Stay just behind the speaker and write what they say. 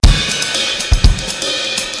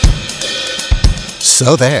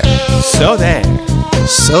So there. So there.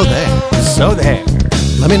 So there. So there.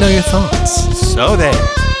 Let me know your thoughts. So there.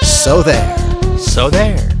 So there. So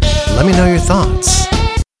there. Let me know your thoughts.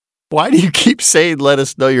 Why do you keep saying let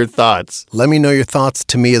us know your thoughts? Let me know your thoughts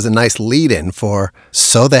to me is a nice lead-in for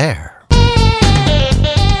So There.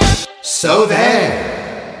 So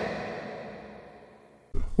There.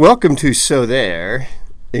 Welcome to So There.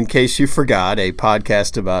 In case you forgot, a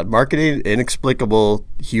podcast about marketing, inexplicable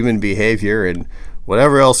human behavior, and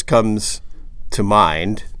whatever else comes to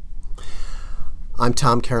mind. I'm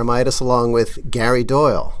Tom Karamitis along with Gary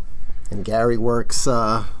Doyle. And Gary works,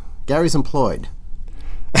 Gary's employed.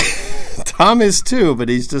 Tom is too, but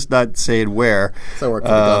he's just not saying where. So I work for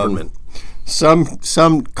the government.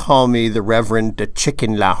 Some call me the Reverend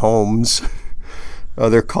Chicken La Holmes.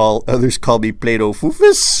 Others call me Plato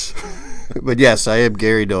Fufus. But yes, I am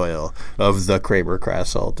Gary Doyle of the Kramer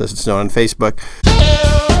Krasselt, as it's known on Facebook.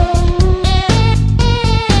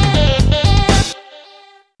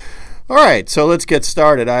 All right, so let's get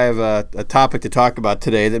started. I have a topic to talk about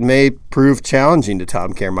today that may prove challenging to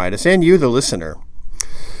Tom Karamitis and you, the listener.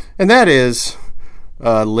 And that is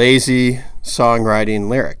lazy songwriting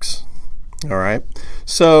lyrics. All right.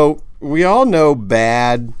 So we all know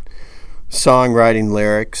bad songwriting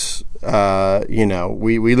lyrics.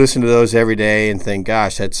 We listen to those every day and think,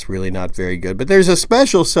 gosh, that's really not very good. But there's a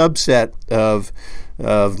special subset of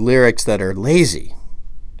lyrics that are lazy,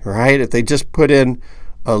 right? If they just put in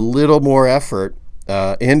a little more effort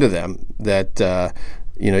into them, that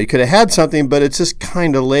you could have had something, but it's just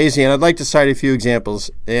kind of lazy. And I'd like to cite a few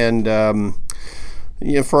examples. And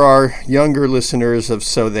for our younger listeners of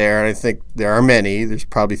So There, and I think there are many, there's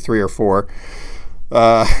probably 3 or 4,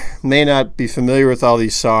 may not be familiar with all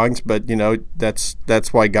these songs, but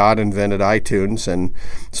that's why God invented iTunes and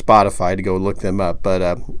Spotify to go look them up. But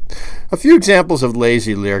a few examples of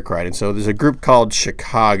lazy lyric writing. So there's a group called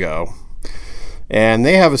Chicago, and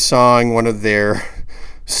they have a song, one of their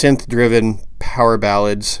synth-driven power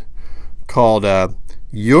ballads, called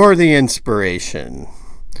 "You're the Inspiration."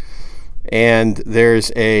 And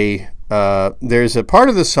there's a part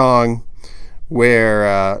of the song where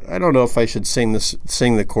I don't know if I should sing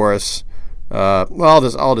the chorus.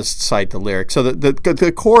 I'll just cite the lyrics. So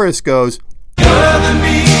the chorus goes, "You're the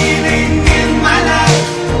meaning in my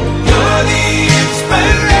life. You're the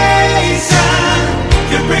inspiration.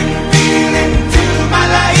 You bring feeling to my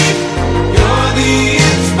life. You're the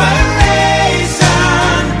inspiration.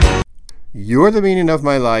 You're the meaning of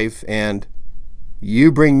my life, and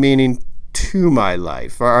you bring meaning to my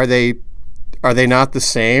life." Are they not the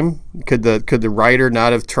same? Could the writer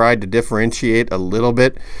not have tried to differentiate a little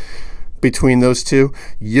bit between those two?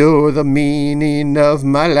 You're the meaning of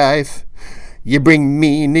my life. You bring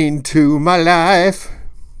meaning to my life.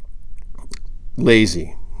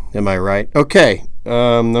 Lazy. Am I right? Okay.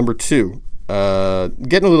 Number 2.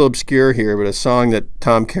 Getting a little obscure here, but a song that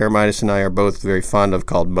Tom Karamitis and I are both very fond of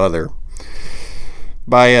called "Mother"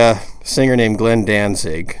 by a singer named Glenn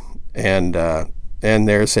Danzig. And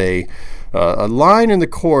there's a line in the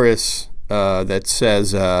chorus that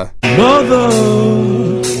says, "Mother,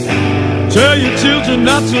 tell your children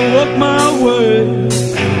not to walk my way.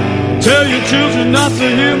 Tell your children not to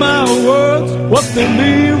hear my words, what they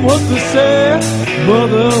mean, what they say,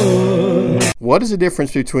 Mother." What is the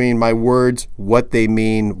difference between my words, what they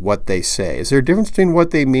mean, what they say? Is there a difference between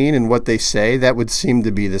what they mean and what they say? That would seem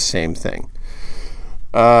to be the same thing.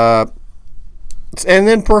 And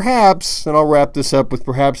then perhaps, and I'll wrap this up with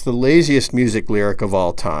perhaps the laziest music lyric of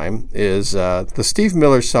all time, is the Steve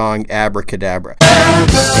Miller song "Abracadabra."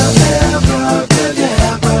 Abracadabra,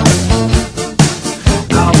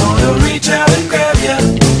 I wanna reach out and grab you.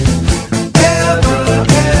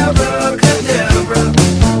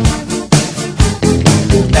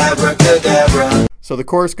 Abracadabra. So the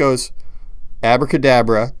chorus goes,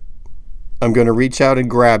 "Abracadabra, I'm going to reach out and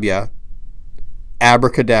grab you.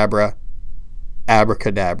 Abracadabra,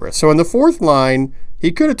 abracadabra." So in the 4th line,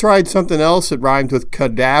 he could have tried something else that rhymed with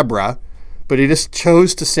cadabra, but he just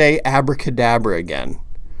chose to say abracadabra again.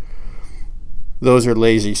 Those are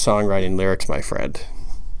lazy songwriting lyrics, my friend.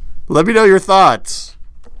 Let me know your thoughts.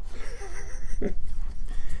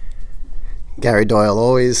 Gary Doyle,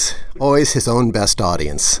 always his own best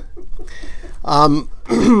audience.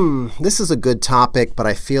 This is a good topic, but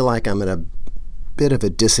I feel like I'm at a bit of a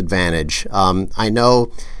disadvantage. I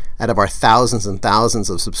know out of our thousands and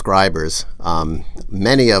thousands of subscribers,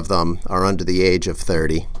 many of them are under the age of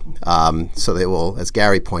 30. So they will, as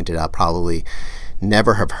Gary pointed out, probably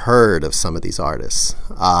never have heard of some of these artists.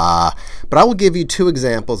 But I will give you 2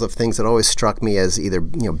 examples of things that always struck me as either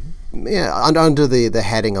under the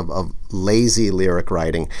heading of lazy lyric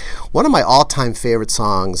writing. One of my all-time favorite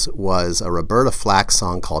songs was a Roberta Flack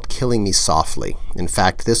song called "Killing Me Softly." In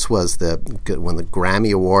fact, this was won the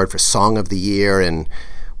Grammy Award for Song of the Year and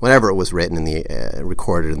whenever it was written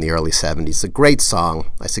recorded in the early 70s. It's a great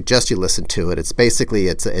song. I suggest you listen to it. It's basically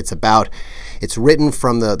it's written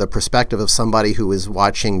from the perspective of somebody who is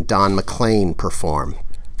watching Don McLean perform.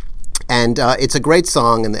 And it's a great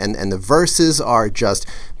song, and the verses are just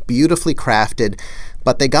beautifully crafted.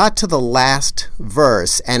 But they got to the last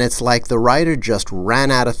verse, and it's like the writer just ran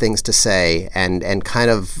out of things to say, and kind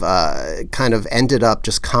of ended up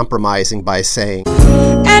just compromising by saying,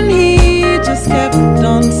 and he just kept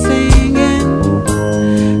on singing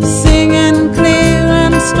clear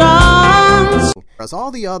and strong. Whereas all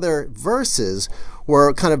the other verses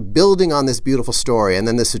were kind of building on this beautiful story, and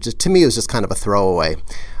then this was just, to me, it was just kind of a throwaway.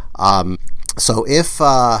 So if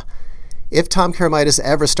Tom Karamitis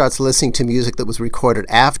ever starts listening to music that was recorded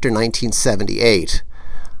after 1978,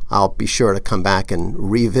 I'll be sure to come back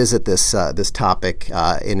and revisit this topic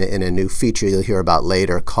in a new feature you'll hear about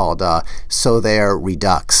later called So There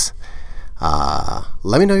Redux.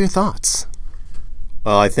 Let me know your thoughts.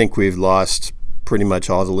 Well, I think we've lost pretty much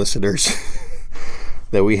all the listeners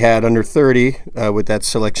that we had under 30 with that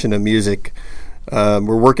selection of music.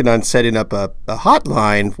 We're working on setting up a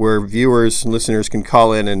hotline where viewers and listeners can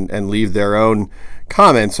call in and leave their own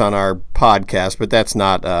comments on our podcast, but that's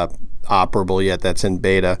not operable yet. That's in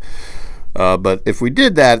beta. But if we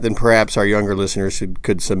did that, then perhaps our younger listeners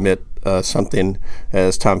could submit something,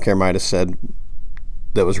 as Tom Karamitis said,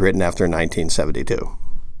 that was written after 1972.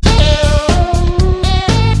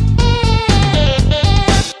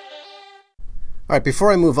 All right,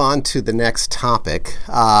 before I move on to the next topic,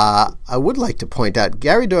 I would like to point out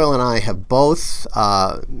Gary Doyle and I have both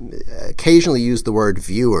occasionally used the word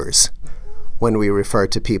viewers when we refer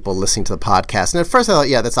to people listening to the podcast. And at first I thought,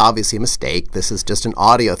 yeah, that's obviously a mistake. This is just an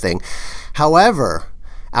audio thing. However,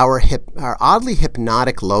 our oddly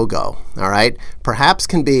hypnotic logo, all right, perhaps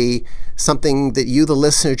can be something that you, the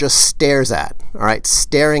listener, just stares at, all right,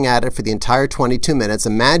 staring at it for the entire 22 minutes,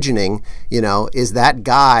 imagining, is that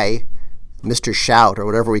guy Mr. Shout, or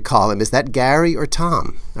whatever we call him, is that Gary or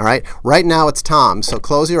Tom? All right. Right now it's Tom. So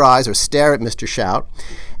close your eyes or stare at Mr. Shout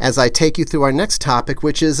as I take you through our next topic,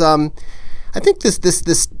 which is I think this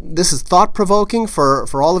is thought provoking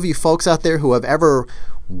for all of you folks out there who have ever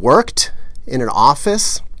worked in an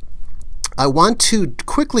office. I want to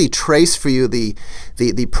quickly trace for you the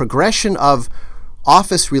progression of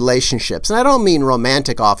office relationships, and I don't mean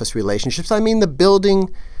romantic office relationships. I mean the building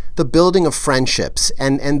of friendships,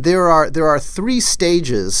 and there are three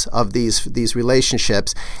stages of these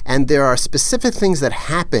relationships, and there are specific things that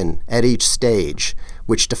happen at each stage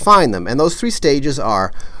which define them. And those three stages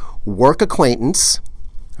are work acquaintance,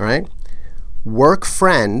 all right, work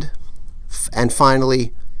friend, and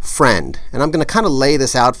finally friend. And I'm going to kind of lay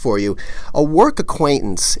this out for you. A work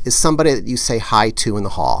acquaintance is somebody that you say hi to in the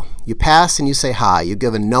hall. You pass and you say hi. You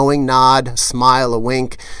give a knowing nod, a smile, a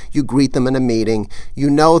wink. You greet them in a meeting. You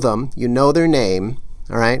know them. You know their name.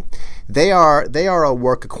 All right. They are a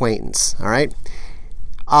work acquaintance. All right.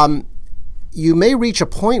 You may reach a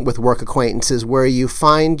point with work acquaintances where you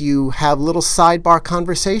find you have little sidebar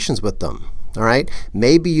conversations with them. All right.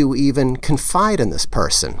 Maybe you even confide in this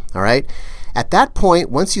person. All right. At that point,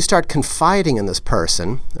 once you start confiding in this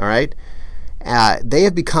person, all right, they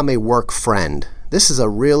have become a work friend. This is an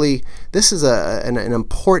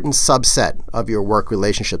important subset of your work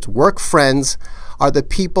relationships. Work friends are the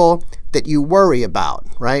people that you worry about,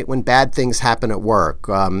 right? When bad things happen at work,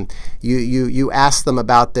 you ask them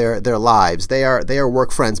about their lives. They are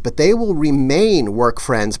work friends, but they will remain work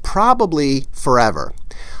friends probably forever,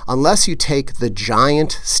 unless you take the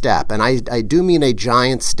giant step, and I do mean a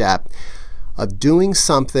giant step, of doing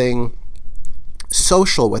something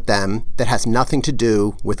social with them that has nothing to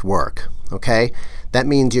do with work, okay? That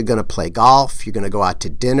means you're going to play golf, you're going to go out to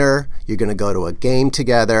dinner, you're going to go to a game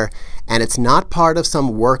together, and it's not part of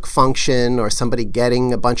some work function or somebody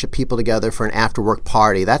getting a bunch of people together for an after-work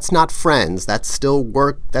party. That's not friends. That's still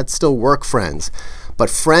work friends. But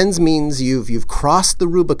friends means you've crossed the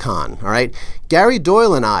Rubicon, all right? Gary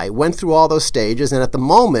Doyle and I went through all those stages, and at the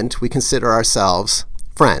moment, we consider ourselves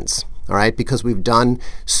friends. All right, because we've done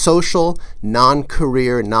social,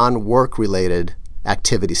 non-career, non-work-related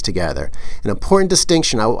activities together. An important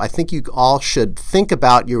distinction. I think you all should think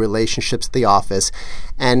about your relationships at the office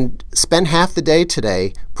and spend half the day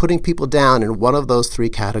today putting people down in one of those three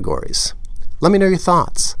categories. Let me know your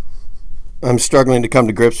thoughts. I'm struggling to come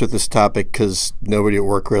to grips with this topic because nobody at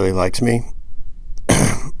work really likes me.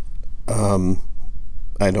 I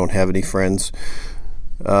don't have any friends.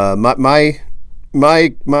 My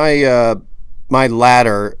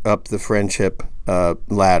ladder up the friendship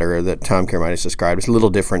ladder that Tom Karamitis described is a little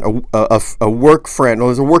different. A work friend,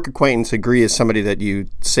 or a work acquaintance, agree is somebody that you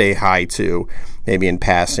say hi to, maybe in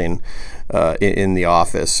passing, in the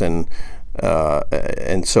office, and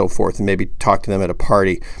so forth, and maybe talk to them at a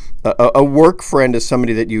party. A work friend is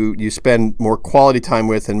somebody that you spend more quality time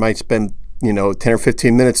with and might spend 10 or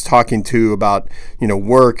 15 minutes talking to about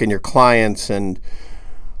work and your clients, and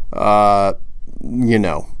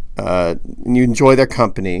you enjoy their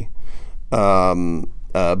company.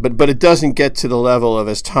 But it doesn't get to the level of,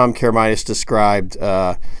 as Tom Karamitis described,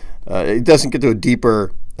 it doesn't get to a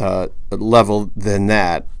deeper level than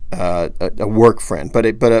that, a work friend. But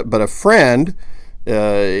a friend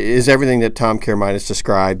is everything that Tom Karamitis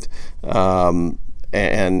described, and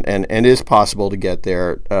is possible to get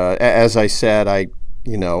there. As I said, I'm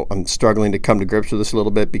struggling to come to grips with this a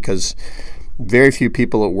little bit because very few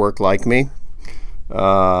people at work like me.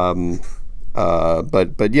 But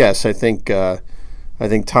yes, I think Tom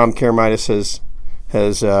Karamitis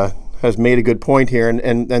has made a good point here,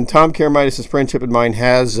 and Tom Karamitis' friendship and mine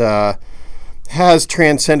has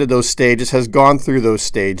transcended those stages, has gone through those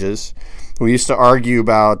stages. We used to argue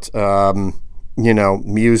about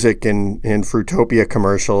music and Fruitopia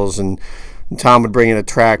commercials, and Tom would bring in a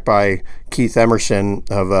track by Keith Emerson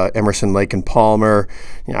of Emerson, Lake and Palmer.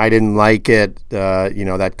 I didn't like it.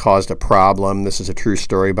 That caused a problem. This is a true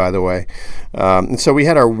story, by the way. And so we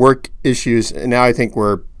had our work issues, and now I think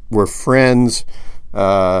we're friends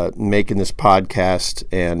making this podcast,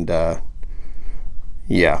 and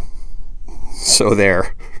so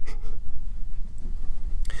there.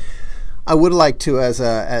 I would like to, as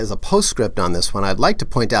a postscript on this one, I'd like to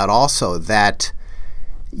point out also that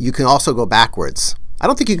you can also go backwards. I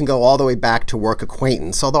don't think you can go all the way back to work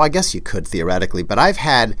acquaintance, although I guess you could theoretically. But I've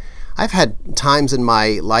had times in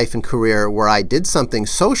my life and career where I did something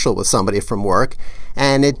social with somebody from work,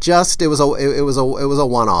 and it was a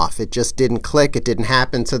one-off. It just didn't click. It didn't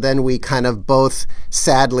happen. So then we kind of both,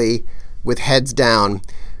 sadly, with heads down,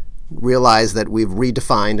 realized that we've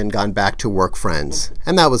redefined and gone back to work friends,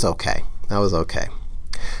 and that was okay.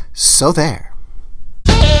 So there.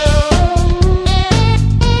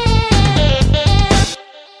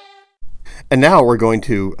 And now we're going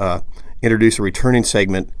to introduce a returning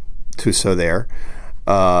segment to So There,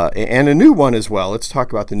 and a new one as well. Let's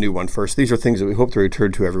talk about the new one first. These are things that we hope to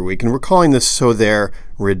return to every week, and we're calling this So There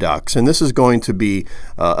Redux. And this is going to be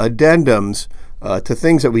addendums to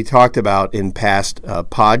things that we talked about in past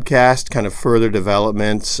podcasts, kind of further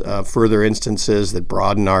developments, further instances that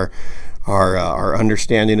broaden our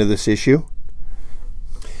understanding of this issue.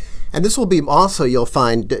 And this will be also, you'll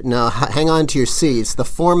find, now hang on to your seats, the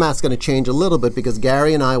format's going to change a little bit because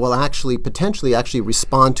Gary and I will potentially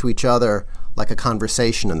respond to each other like a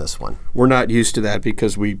conversation in this one. We're not used to that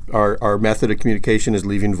because our method of communication is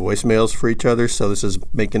leaving voicemails for each other, so this is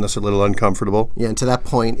making us a little uncomfortable. Yeah, and to that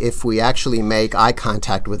point, if we actually make eye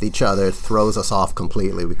contact with each other, it throws us off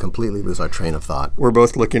completely. We completely lose our train of thought. We're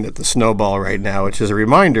both looking at the Snowball right now, which, as a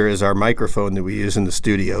reminder, is our microphone that we use in the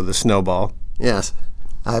studio, the Snowball. Yes.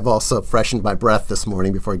 I've also freshened my breath this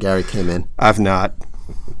morning before Gary came in. I've not.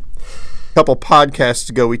 A couple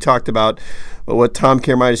podcasts ago, we talked about what Tom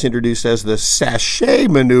Karamitis introduced as the sachet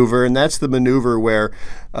maneuver, and that's the maneuver where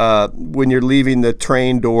when you're leaving the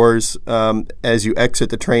train doors, as you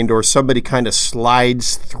exit the train doors, somebody kind of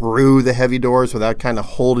slides through the heavy doors without kind of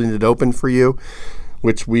holding it open for you,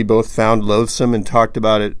 which we both found loathsome and talked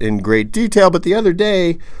about it in great detail. But the other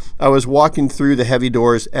day, I was walking through the heavy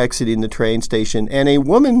doors exiting the train station, and a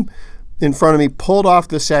woman in front of me pulled off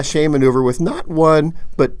the sachet maneuver with not one,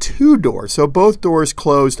 but two doors. So both doors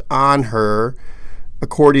closed on her,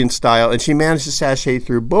 accordion style, and she managed to sachet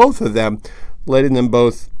through both of them, letting them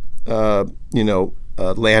both,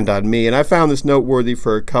 land on me. And I found this noteworthy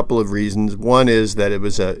for a couple of reasons. One is that it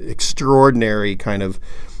was an extraordinary kind of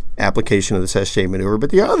application of the sachet maneuver,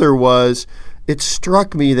 but the other was it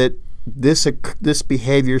struck me that this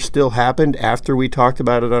behavior still happened after we talked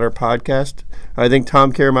about it on our podcast. I think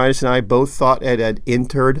Tom Karamitis and I both thought it had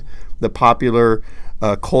entered the popular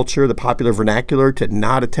culture, the popular vernacular, to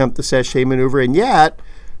not attempt the sachet maneuver, and yet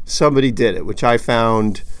somebody did it, which I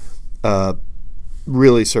found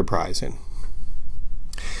really surprising.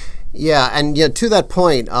 Yeah, and to that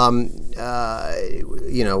point,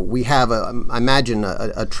 we have, I imagine,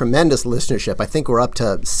 a tremendous listenership. I think we're up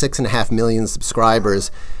to 6.5 million subscribers.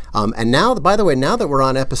 And now, by the way, now that we're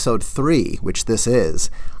on episode 3, which this is,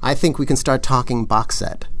 I think we can start talking box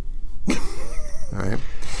set. All right.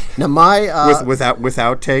 Now, my with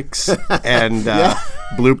outtakes and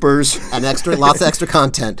bloopers and lots of extra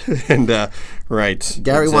content. and right.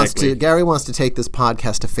 Gary exactly. wants to take this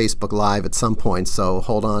podcast to Facebook Live at some point, so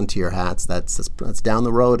hold on to your hats. That's down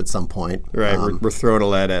the road at some point. Right, we're throwing a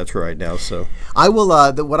lot at it right now. So I will.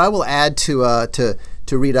 What I will add to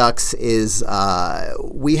Redux is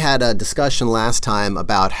we had a discussion last time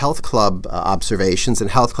about health club observations and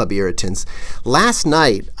health club irritants. Last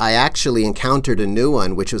night, I actually encountered a new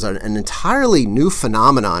one, which was an entirely new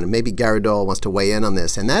phenomenon. And maybe Gary Doyle wants to weigh in on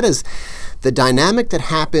this, and that is the dynamic that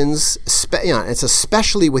happens. It's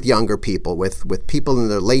especially with younger people, with people in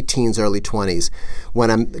their late teens, early 20s, when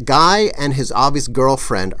a guy and his obvious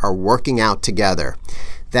girlfriend are working out together.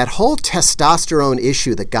 That whole testosterone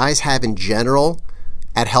issue that guys have in general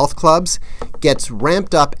at health clubs gets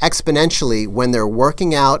ramped up exponentially when they're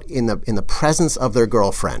working out in the presence of their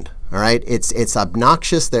girlfriend. All right, it's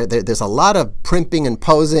obnoxious. There's a lot of primping and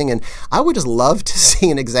posing, and I would just love to see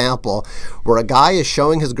an example where a guy is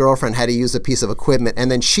showing his girlfriend how to use a piece of equipment, and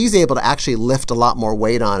then she's able to actually lift a lot more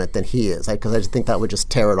weight on it than he is, because I just think that would just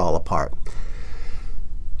tear it all apart.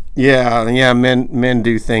 Yeah. Men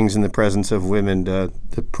do things in the presence of women to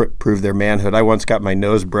prove their manhood. I once got my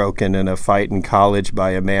nose broken in a fight in college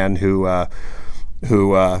by a man who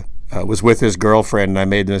was with his girlfriend, and I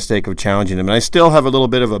made the mistake of challenging him. And I still have a little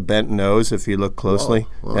bit of a bent nose if you look closely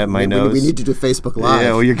at my nose. We need to do Facebook Live.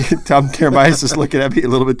 Yeah, well, Tom Karamitis is looking at me a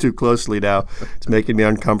little bit too closely now. It's making me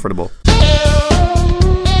uncomfortable.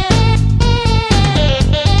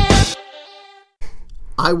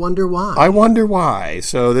 I wonder why. I wonder why.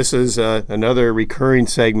 So this is another recurring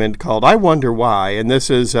segment called I Wonder Why, and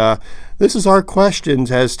this is our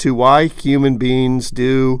questions as to why human beings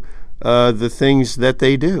do the things that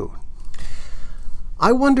they do.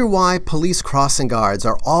 I wonder why police crossing guards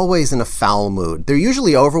are always in a foul mood. They're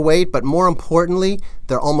usually overweight, but more importantly,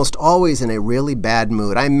 they're almost always in a really bad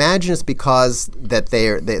mood. I imagine it's because that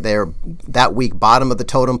they're that week bottom of the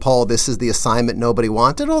totem pole. This is the assignment nobody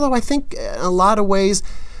wanted, although I think in a lot of ways,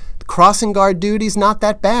 crossing guard duty's not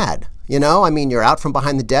that bad. You know, I mean, you're out from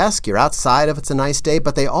behind the desk, you're outside if it's a nice day,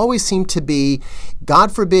 but they always seem to be,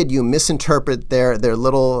 God forbid you misinterpret their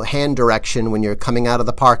little hand direction when you're coming out of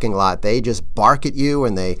the parking lot. They just bark at you,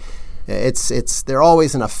 and they're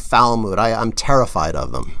always in a foul mood. I'm terrified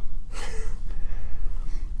of them.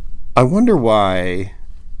 I wonder why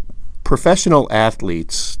professional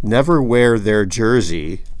athletes never wear their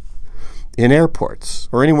jersey in airports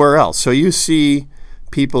or anywhere else. So you see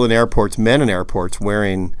people in airports, men in airports,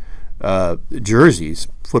 wearing jerseys,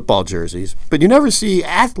 football jerseys, but you never see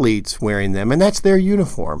athletes wearing them, and that's their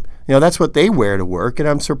uniform. You know, that's what they wear to work, and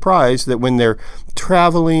I'm surprised that when they're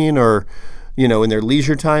traveling or, you know, in their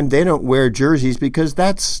leisure time, they don't wear jerseys because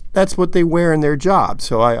that's what they wear in their job.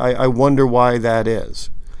 So I wonder why that is.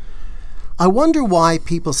 I wonder why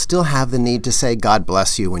people still have the need to say God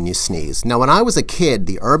bless you when you sneeze. Now, when I was a kid,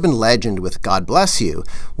 the urban legend with God bless you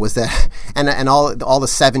was that, and all the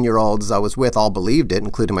 7-year-olds I was with all believed it,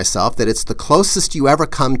 including myself, that it's the closest you ever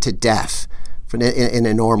come to death in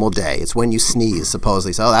a normal day. It's when you sneeze,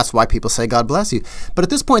 supposedly. So that's why people say God bless you. But at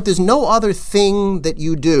this point, there's no other thing that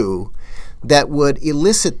you do that would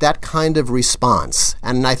elicit that kind of response.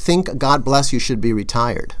 And I think God bless you should be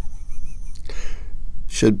retired.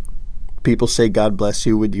 Should people say God bless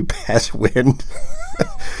you when you pass wind?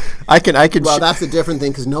 I can. Well, that's a different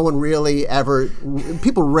thing, because no one really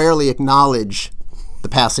people rarely acknowledge the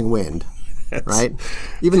passing wind, right?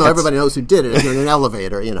 Even though everybody knows who did it. If you're in an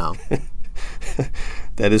elevator, you know.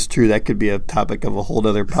 That is true. That could be a topic of a whole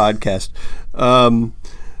other podcast.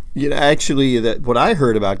 Actually, what I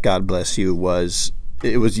heard about God bless you was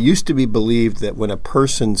it was used to be believed that when a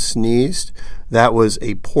person sneezed, that was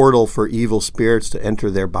a portal for evil spirits to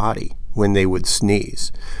enter their body when they would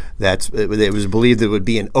sneeze. It was believed that it would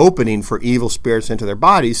be an opening for evil spirits to enter their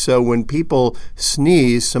bodies. So when people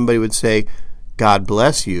sneeze, somebody would say, God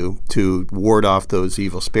bless you, to ward off those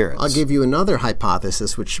evil spirits. I'll give you another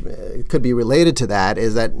hypothesis, which could be related to that,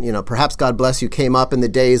 is that, perhaps God bless you came up in the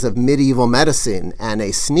days of medieval medicine, and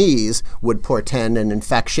a sneeze would portend an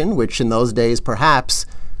infection, which in those days perhaps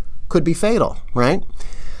could be fatal, right?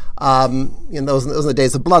 Those are the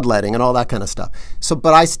days of bloodletting and all that kind of stuff. So,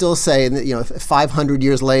 but I still say, 500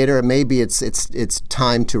 years later, maybe it's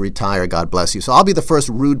time to retire. God bless you. So I'll be the first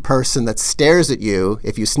rude person that stares at you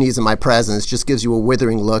if you sneeze in my presence, just gives you a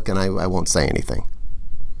withering look, and I won't say anything.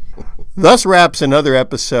 Thus wraps another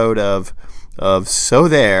episode of So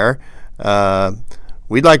There.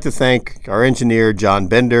 We'd like to thank our engineer John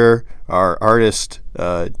Bender, our artist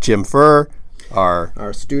Jim Furr,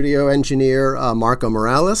 our studio engineer, Marco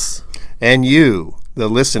Morales. And you, the the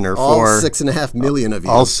listener All for 6.5 million of you.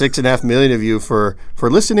 all 6.5 million of you for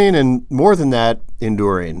listening, and more than that,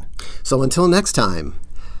 enduring. So until next time.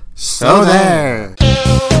 So there.